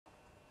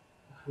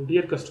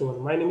Dear customer,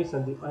 my name is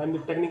Sandeep. I am the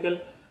technical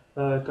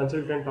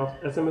consultant of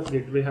SMS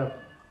Gateway Hub,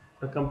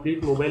 a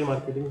complete mobile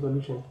marketing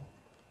solution.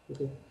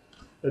 Okay.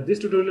 This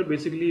tutorial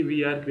basically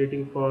we are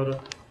creating for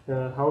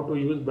how to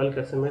use bulk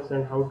SMS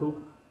and how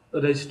to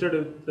register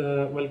with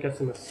bulk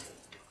SMS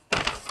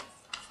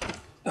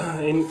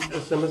in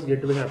SMS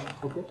Gateway Hub.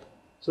 Okay.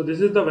 So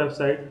this is the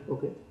website.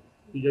 Okay.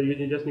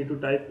 You just need to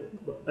type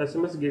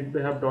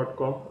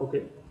smsgatewayhub.com.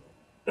 Okay.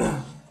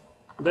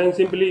 Then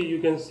simply you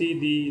can see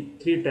the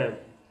three tab: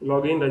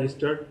 login,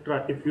 registered,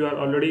 try. If you are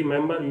already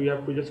member, you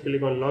have to just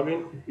click on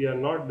login. If you are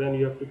not, then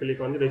you have to click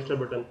on the register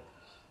button.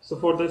 So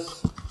for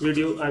this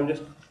video I'm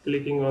just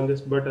clicking on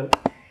this button.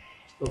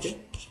 Okay,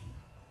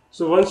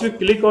 so once you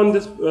click on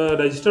this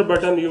register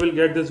button, you will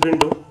get this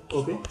window.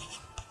 Okay,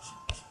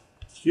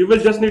 you will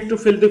just need to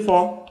fill the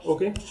form.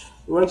 Okay,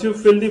 once you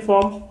fill the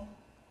form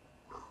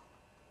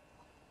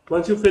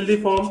once you fill the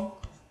form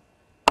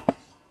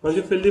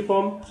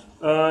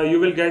you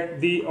will get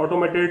the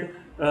automated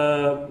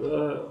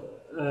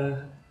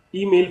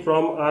email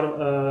from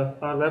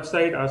our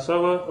website, our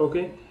server.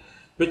 Okay,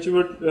 which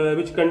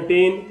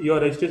contain your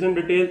registration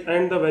details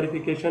and the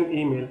verification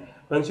email.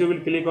 Once you will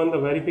click on the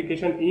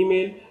verification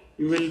email,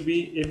 you will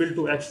be able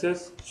to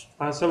access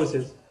our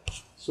services.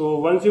 So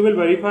once you will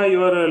verify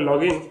your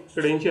login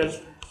credentials,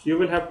 you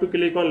will have to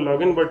click on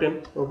login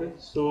button. Okay,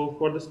 so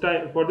for this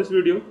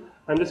video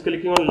I'm just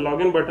clicking on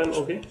login button.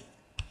 Okay,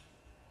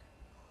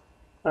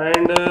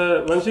 and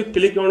once you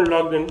click on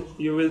login,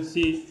 you will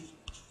see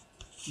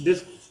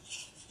this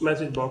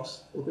message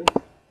box. Okay,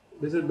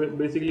 this is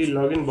basically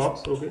login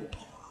box. Okay,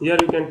 here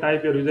you can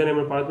type your username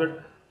and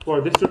password. For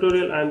this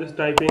tutorial I am just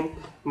typing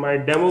my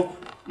demo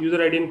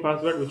user ID and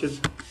password, which is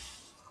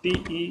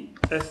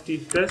test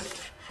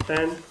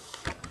and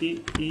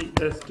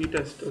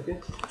test. Okay,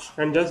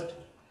 and just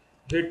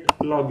hit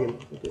login.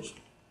 Okay,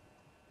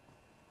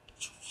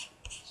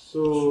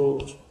 so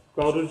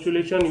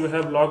congratulations, you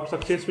have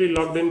successfully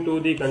logged into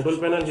the control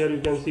panel. Here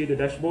you can see the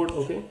dashboard.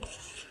 Okay,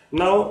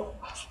 now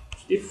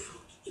if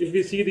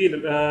we see the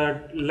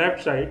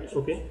left side,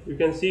 okay, you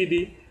can see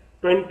the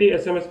 20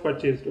 SMS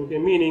purchased. Okay,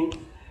 meaning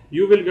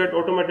you will get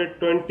automated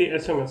 20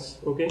 SMS.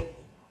 Okay,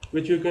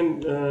 which you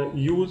can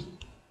use,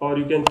 or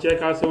you can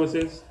check our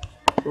services.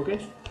 Okay,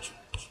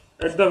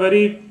 at the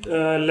very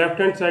left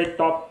hand side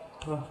top,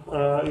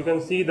 you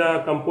can see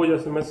the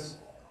compose SMS.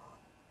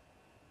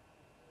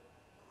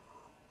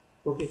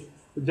 Okay,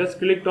 just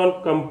clicked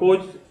on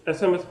compose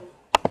SMS.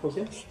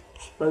 Okay,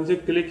 once you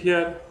click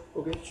here,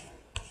 okay,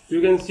 you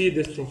can see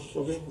this thing.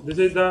 Okay, this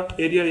is the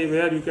area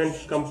where you can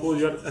compose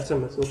your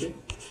SMS. Okay,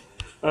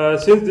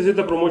 since this is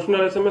the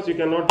promotional SMS, you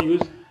cannot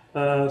use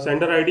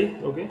sender ID.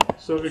 Okay,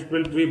 so it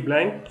will be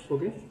blank.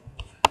 Okay,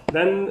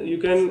 then you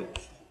can,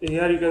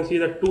 here you can see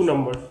the two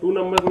numbers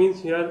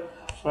means here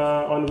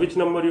on which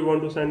number you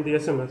want to send the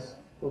SMS.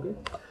 Okay,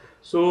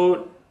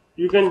 so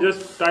you can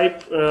just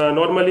type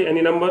normally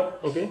any number.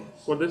 Okay,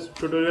 for this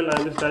tutorial I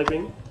am just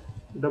typing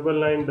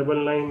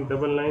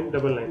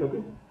 99999999.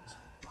 Okay,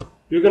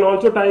 you can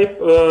also type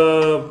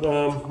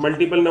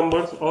multiple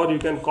numbers, or you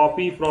can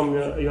copy from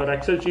your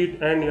Excel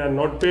sheet and your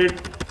notepad.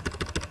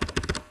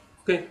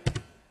 Okay,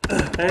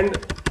 and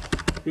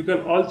you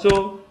can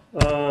also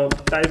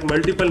type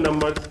multiple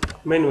numbers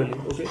manually.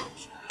 Okay,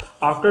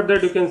 after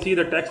that you can see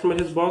the text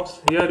message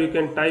box. Here you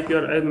can type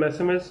your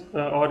SMS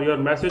or your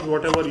message,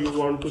 whatever you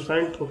want to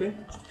send. Okay,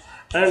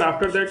 and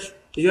after that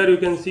here you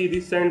can see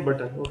the send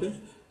button. Okay,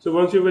 so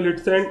once you will hit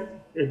send,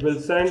 it will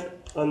send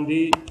on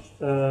the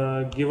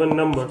given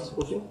numbers.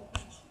 Okay,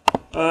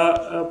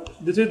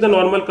 this is the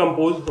normal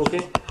compose.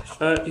 Okay,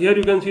 here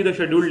you can see the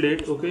scheduled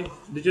date. Okay,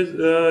 this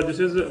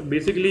is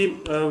basically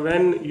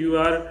when you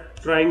are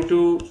trying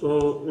to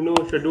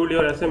schedule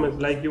your SMS,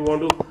 like you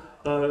want to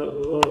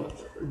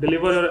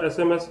deliver your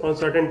SMS on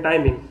certain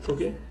timing.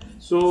 Okay,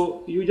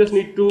 so you just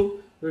need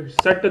to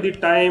set the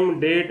time,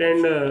 date,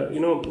 and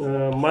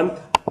month.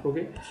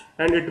 Okay,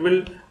 and it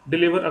will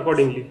deliver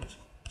accordingly.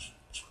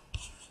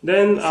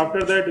 Then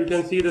after that you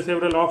can see the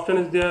several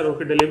options there.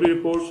 Okay, delivery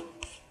report.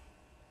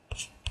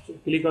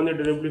 Click on the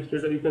delivery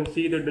status. You can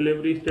see the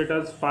delivery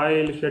status,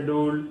 file,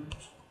 scheduled.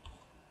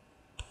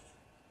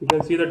 You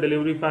can see the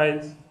delivery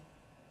files.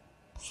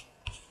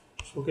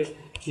 Okay,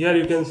 here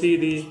you can see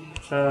the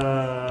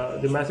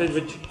message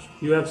which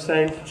you have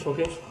sent.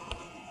 Okay,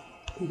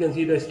 you can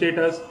see the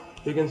status,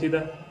 you can see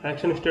the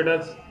action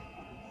status.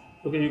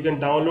 Okay, you can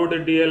download the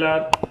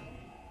DLR.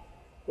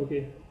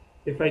 Okay,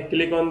 if I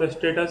click on the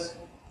status,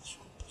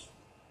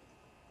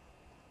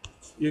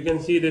 you can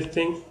see this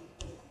thing.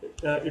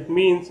 It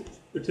means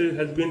it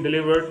has been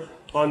delivered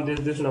on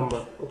this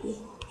number. Okay,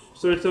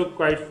 so it's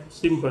quite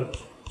simple.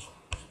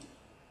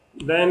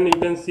 Then you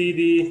can see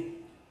the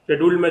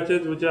scheduled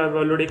matches, which I have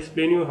already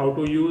explained you how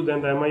to use,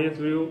 and the MIS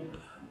view.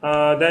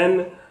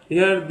 Then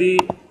here the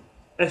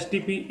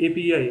HTTP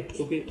API.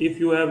 Okay, if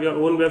you have your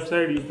own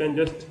website, you can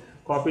just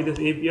copy this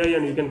API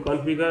and you can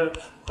configure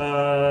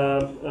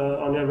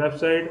on your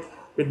website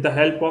with the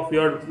help of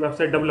your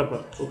website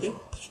developer. Okay,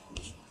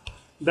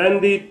 then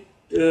the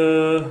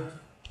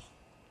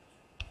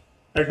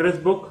address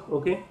book.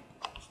 Okay,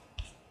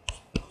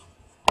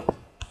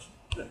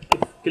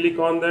 click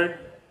on that,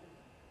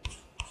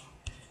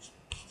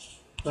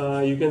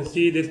 you can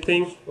see this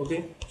thing.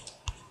 Okay,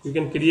 you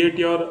can create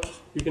your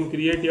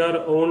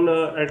own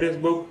address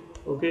book.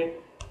 Okay,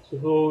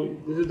 so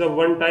this is the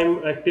one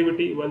time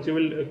activity. Once you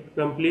will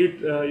complete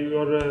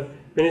your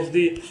finish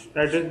the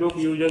address book,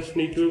 you just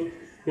need to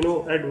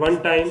at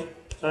one time,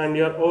 and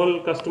your all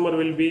customer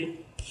will be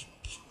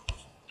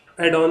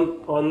add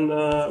on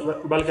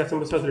bulk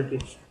SMS facility.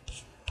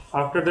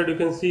 After that, you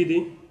can see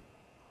the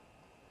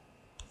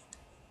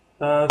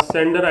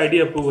sender ID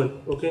approval.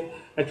 Okay,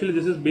 actually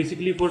this is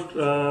basically for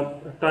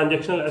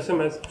transactional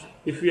SMS.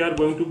 If we are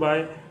going to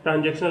buy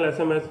transactional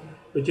SMS,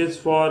 which is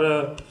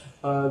for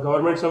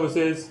government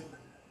services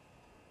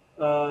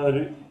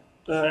and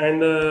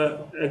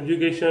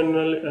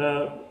educational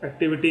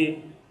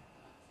activity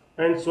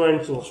and so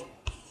and so.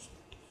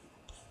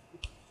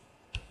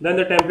 Then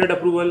the template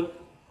approval.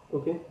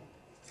 Okay,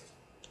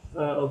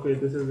 okay,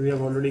 this is we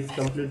have already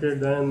completed.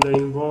 Then the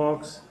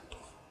inbox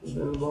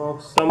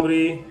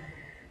summary.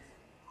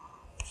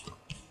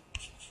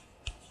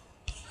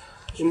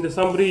 In the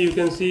summary, you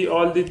can see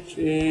all the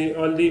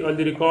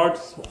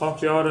records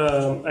of your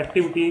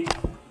activity.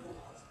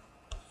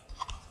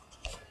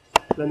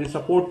 Then the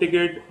support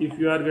ticket. If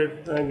you are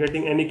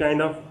getting any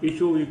kind of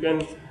issue, you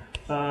can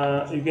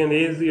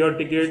raise your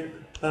ticket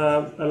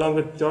along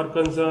with your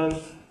concern,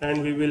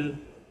 and we will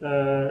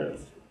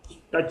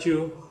touch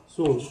you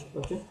soon.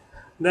 Okay.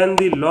 Then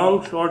the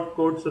long short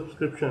code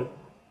subscription.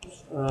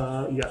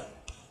 Yeah.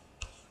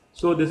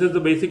 So this is the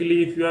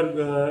basically, if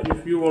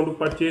you want to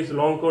purchase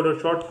long code or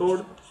short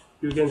code,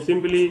 you can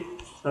simply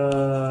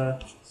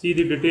see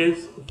the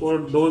details for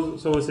those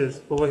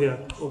services over here.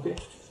 Okay.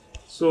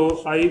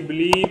 So I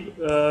believe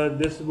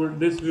this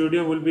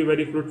video will be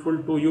very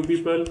fruitful to you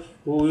people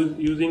who is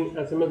using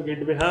SMS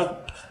Gateway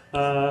Hub.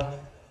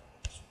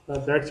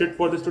 That's it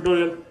for this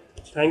tutorial.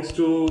 Thanks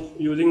to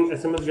using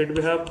SMS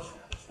Gateway Hub.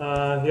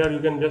 Here you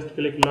can just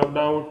click logged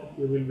out.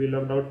 You will be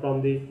logged out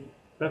from the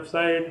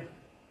website.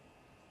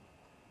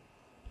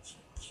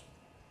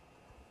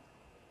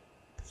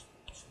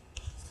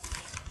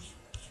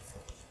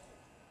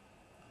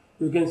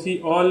 You can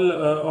see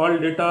all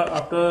data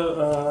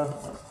after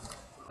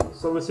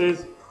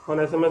services on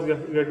SMS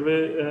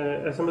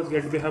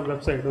Gateway Hub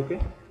website. Okay.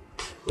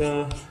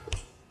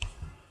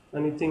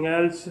 Anything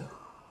else?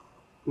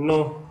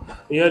 No.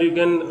 Here you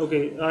can.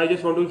 Okay. I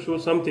just want to show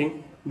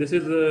something. This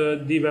is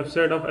the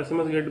website of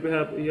SMS Gateway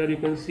Hub. Here you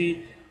can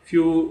see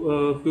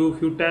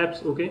few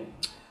tabs. Okay,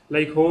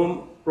 like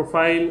home,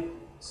 profile,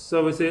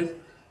 services.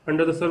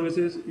 Under the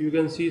services, you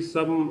can see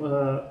some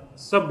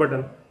sub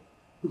button,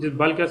 which is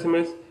bulk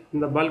SMS. In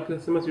the bulk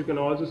SMS, you can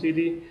also see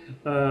the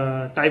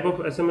type of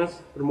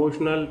SMS: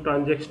 promotional,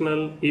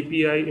 transactional,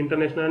 API,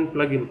 international, and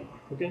plugin.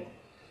 Okay,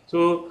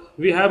 so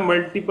we have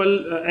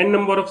multiple n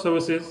number of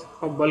services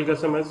of bulk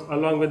SMS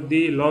along with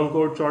the long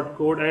code, short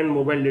code, and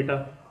mobile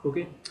data.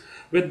 Okay,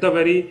 with the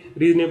very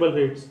reasonable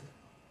rates.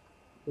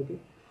 Okay,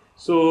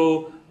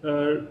 so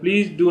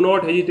please do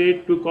not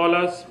hesitate to call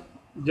us.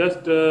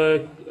 Just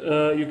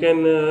you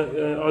can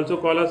also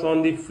call us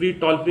on the free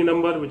toll-free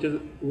number, which is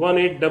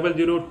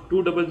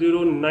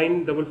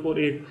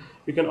 1-800-200-9448.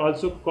 You can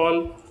also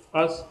call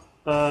us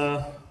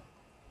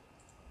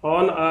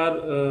on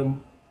our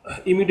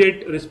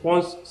immediate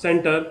response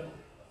center,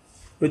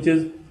 which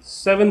is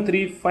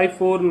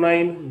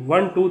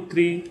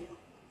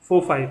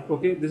 73549-12345.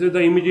 Okay, this is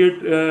the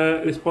immediate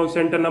response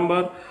center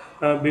number.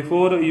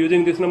 Before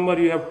using this number,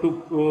 you have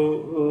to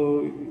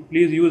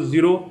please use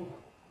 0.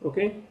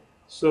 Okay,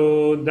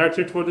 so that's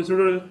it for this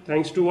tutorial.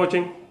 Thanks to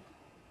watching.